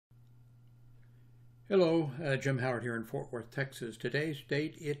Hello, Jim Howard here in Fort Worth, Texas. Today's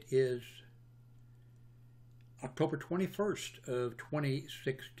date, it is October 21st of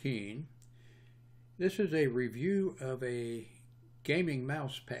 2016. This is a review of a gaming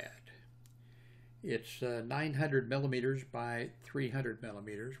mouse pad. It's 900 millimeters by 300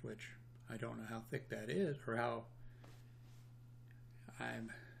 millimeters, which I don't know how thick that is, or how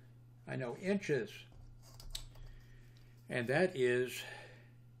I know inches, and that is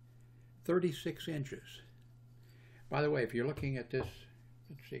 36 inches. By the way, if you're looking at this,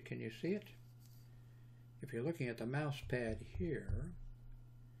 let's see, can you see it? If you're looking at the mouse pad here,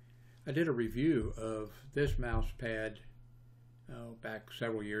 I did a review of this mouse pad back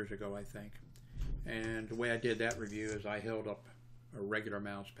several years ago, I think. And the way I did that review is I held up a regular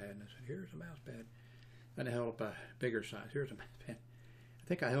mouse pad and I said, here's a mouse pad. Then I held up a bigger size. Here's a mouse pad. I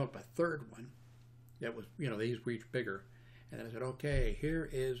think I held up a third one that was, these were each bigger. And then I said, okay, here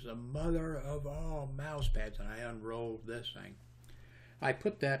is the mother of all mouse pads. And I unrolled this thing. I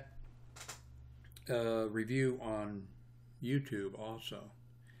put that review on YouTube also.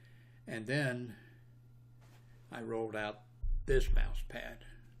 And then I rolled out this mouse pad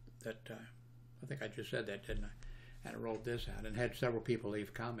that, I think I just said that, didn't I? And I rolled this out and had several people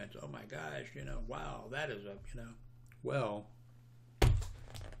leave comments. Oh my gosh, wow, that is a, well,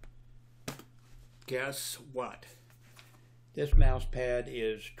 guess what? This mouse pad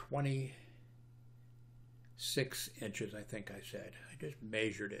is 26 inches, I think I said. I just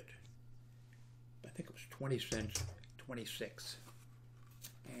measured it. I think it was 26.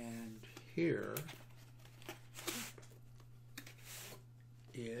 And here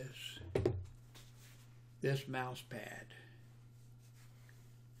is this mouse pad.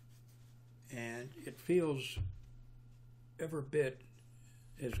 And it feels every bit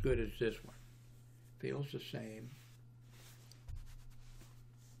as good as this one. Feels the same.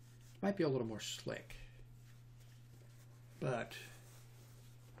 Might be a little more slick, but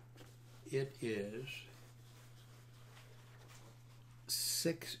it is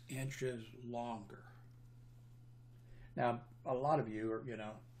 6 inches longer. Now, a lot of you are,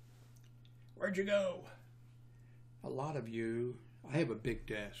 where'd you go? A lot of you, I have a big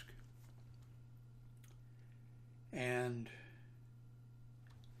desk, and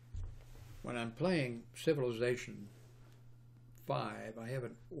when I'm playing Civilization 5, I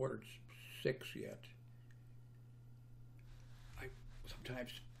haven't ordered 6 yet. I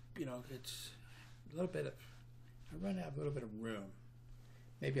sometimes, it's a little bit of, I run out of a little bit of room.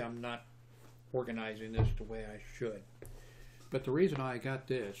 Maybe I'm not organizing this the way I should. But the reason I got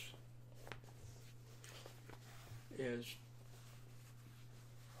this is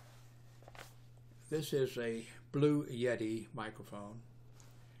this is a Blue Yeti microphone,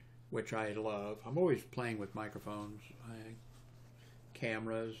 which I love. I'm always playing with microphones.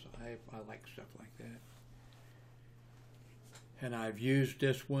 Cameras, I like stuff like that. And I've used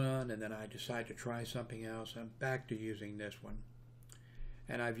this one, and then I decided to try something else. I'm back to using this one.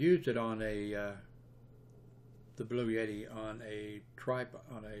 And I've used it on the Blue Yeti on a tripod,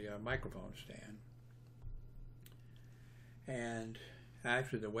 on a microphone stand. And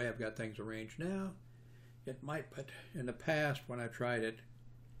actually, the way I've got things arranged now, it might, but in the past when I tried it,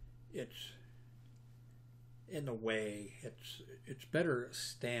 it's in the way. It's better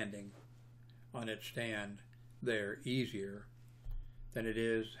standing on its stand there, easier than it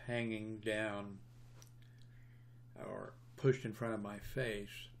is hanging down or pushed in front of my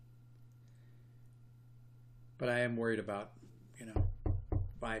face. But I am worried about,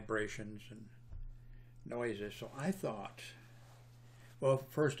 vibrations and noises. So I thought, well,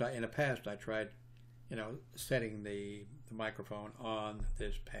 first in the past I tried, setting the microphone on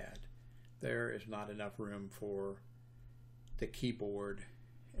this pad. There is not enough room for the keyboard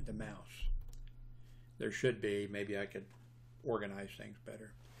and the mouse. There should be. Maybe I could organize things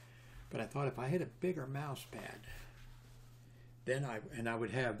better. But I thought if I had a bigger mouse pad, then I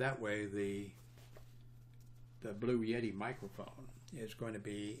would have that way the Blue Yeti microphone is going to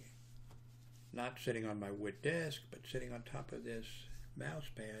be not sitting on my wood desk, but sitting on top of this mouse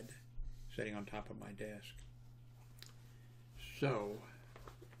pad, sitting on top of my desk. So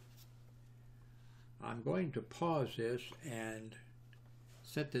I'm going to pause this and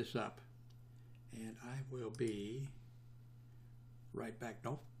set this up, and I will be right back.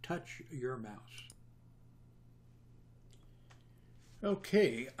 Don't touch your mouse.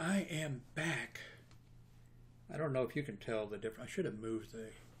 Okay, I am back. I don't know if you can tell the difference. I should have moved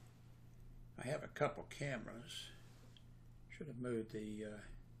I have a couple cameras. Should have moved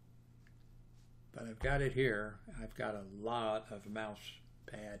but I've got it here. I've got a lot of mouse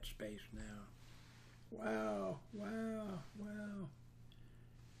pad space now. Wow.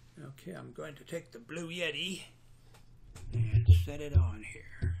 Okay, I'm going to take the Blue Yeti and set it on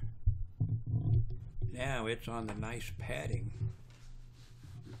here. Now it's on the nice padding.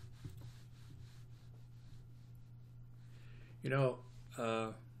 You know,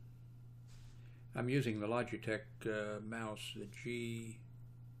 I'm using the Logitech mouse, the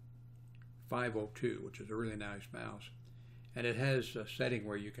G502, which is a really nice mouse. And it has a setting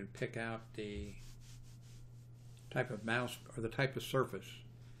where you can pick out the type of mouse or the type of surface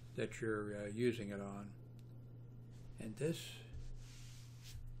that you're using it on. And this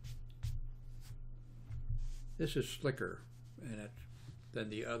is slicker in it than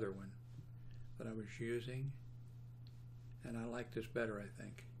the other one that I was using. And I like this better, I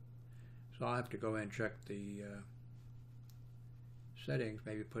think. So I'll have to go in and check the settings,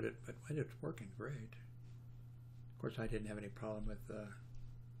 maybe put it, but it's working great. Of course, I didn't have any problem with,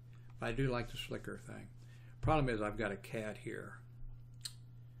 I do like the slicker thing. Problem is I've got a cat here.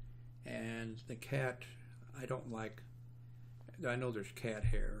 And the cat, I don't like, I know there's cat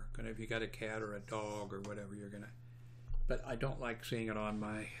hair. If you got a cat or a dog or whatever, you're gonna, but I don't like seeing it on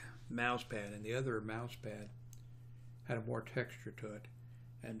my mouse pad. And the other mouse pad had a more texture to it.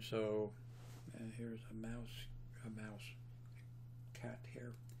 And so, here's a mouse, cat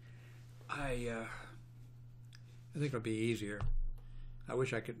hair. I think it'll be easier. I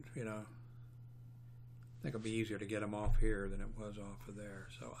wish I could, you know, I think it'll be easier to get them off here than it was off of there.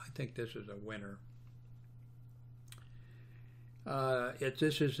 So I think this is a winner.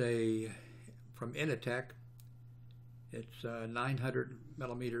 This is from Inatech. It's 900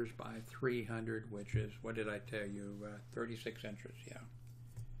 millimeters by 300, which is, what did I tell you, 36 inches, yeah.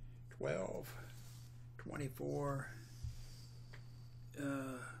 12, 24,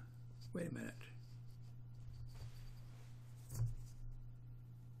 wait a minute.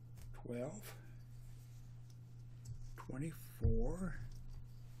 12, 24,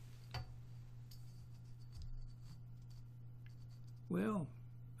 well,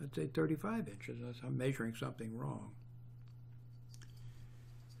 let's say 35 inches. I'm measuring something wrong.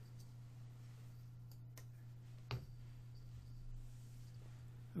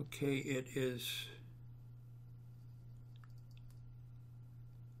 Okay, it is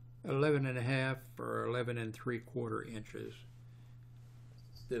 11.5 or 11 3/4 inches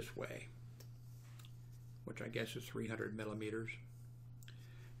this way, which I guess is 300 millimeters.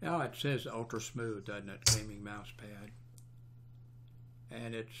 Now it says ultra smooth, doesn't it? Gaming mouse pad.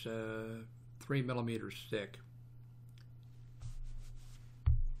 And it's 3 millimeters thick.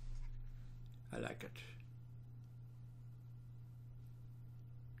 I like it.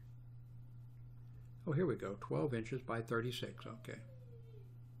 Oh, here we go. 12 inches by 36. Okay.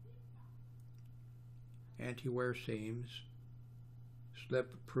 Anti-wear seams.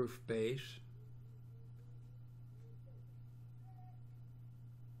 Slip-proof base.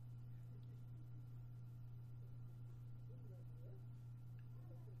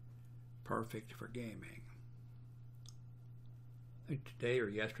 Perfect for gaming. I think today or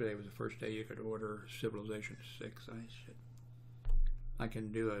yesterday was the first day you could order Civilization 6. I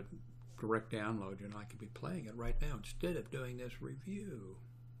can do a direct download and I could be playing it right now instead of doing this review.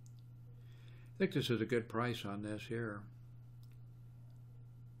 I think this is a good price on this here.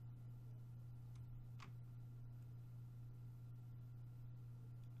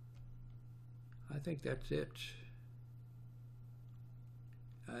 I think that's it.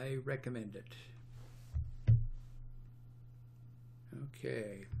 I recommend it.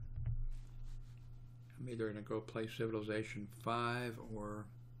 Okay. I'm either going to go play Civilization 5 or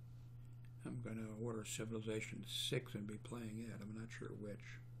I'm going to order Civilization 6 and be playing it. I'm not sure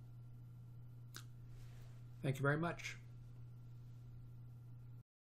which. Thank you very much.